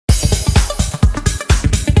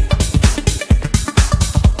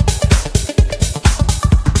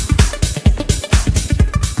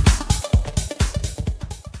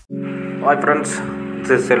Hi friends,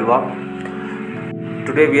 this is Selva.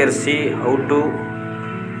 Today we are see how to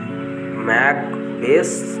Mac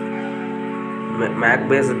base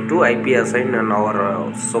to IP assign on our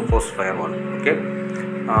sophos firewall. Okay,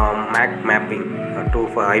 Mac mapping to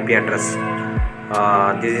for IP address.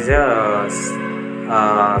 This is a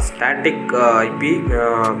static IP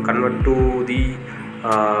convert to the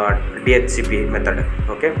DHCP method.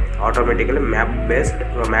 Okay, automatically Mac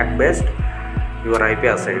based your IP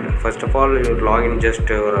assigned. First of all, you log in just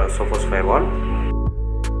your sophos firewall.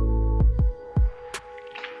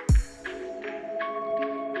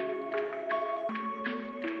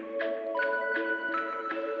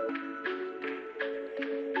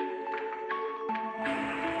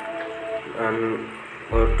 And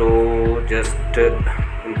go to just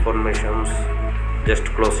informations, just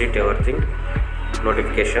close it, everything,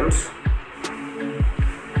 notifications.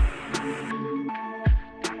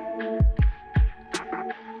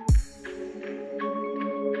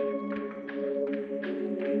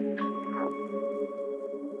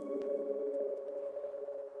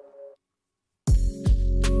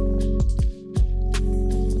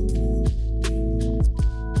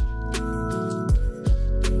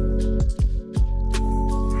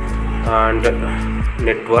 And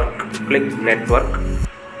network, click network.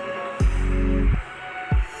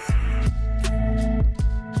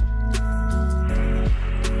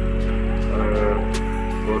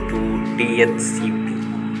 Go to DHCP.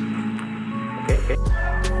 Okay.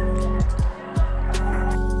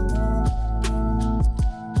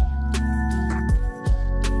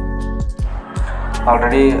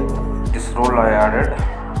 Already this rule I added.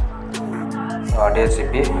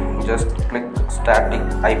 DHCP, just click static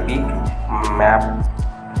IP map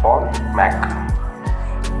on Mac.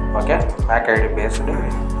 Okay, Mac ID based.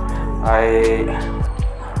 I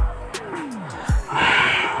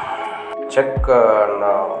check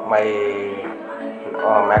my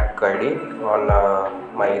Mac ID on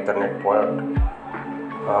my Ethernet port.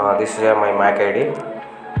 This is my Mac ID.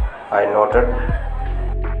 I noted.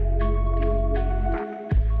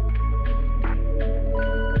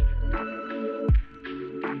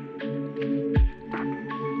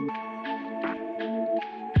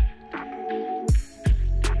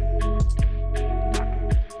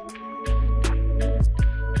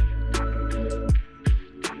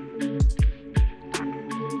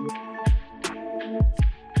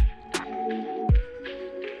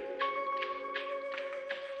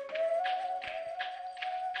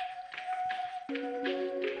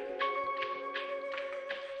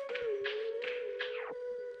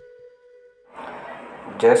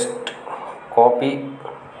 Just copy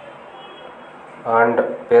and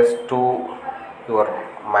paste to your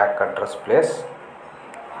Mac address place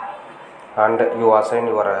and you assign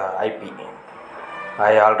your IP.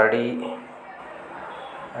 I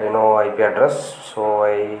know IP address, so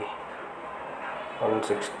I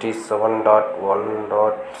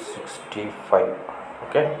 167.1.65.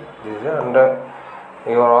 okay, this is and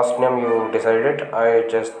your host name you decided. I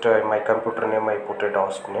just my computer name I put it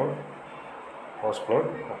host name.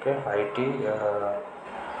 Okay, IT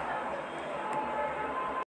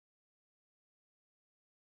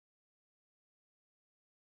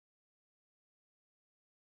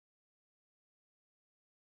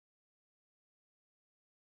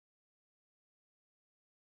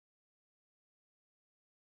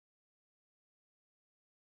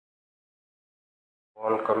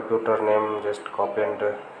on computer name, just copy and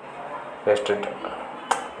paste it,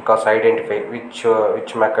 because identify which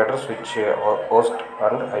MAC address, which host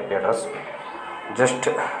and IP address. Just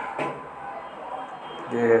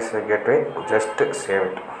this gateway, just save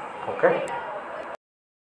it. Okay.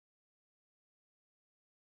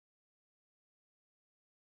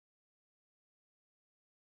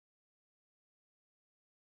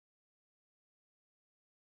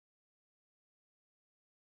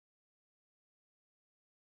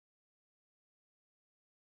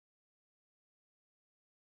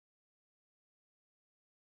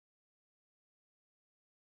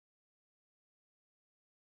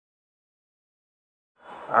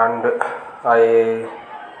 And I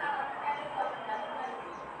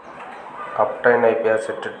obtain IP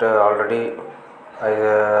asset already. I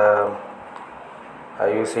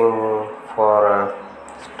using for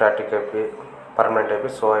static IP, permanent IP,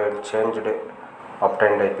 so I will change the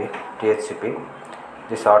obtained IP DHCP.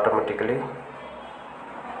 This automatically.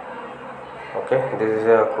 Okay, this is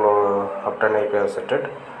a obtained IP asset.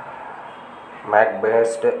 Mac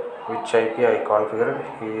based, which IP I configured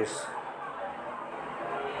is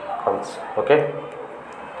comes. Okay,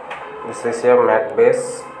 this is a Mac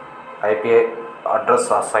base IP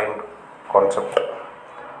address assigned concept.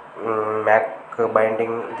 Mac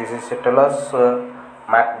binding. This is a tell us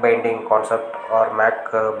MAC binding concept or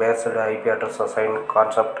MAC based IP address assigned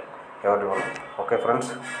concept everyone. Okay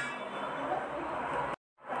friends,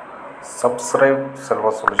 subscribe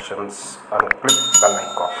Silver Solutions and click bell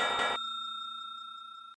icon.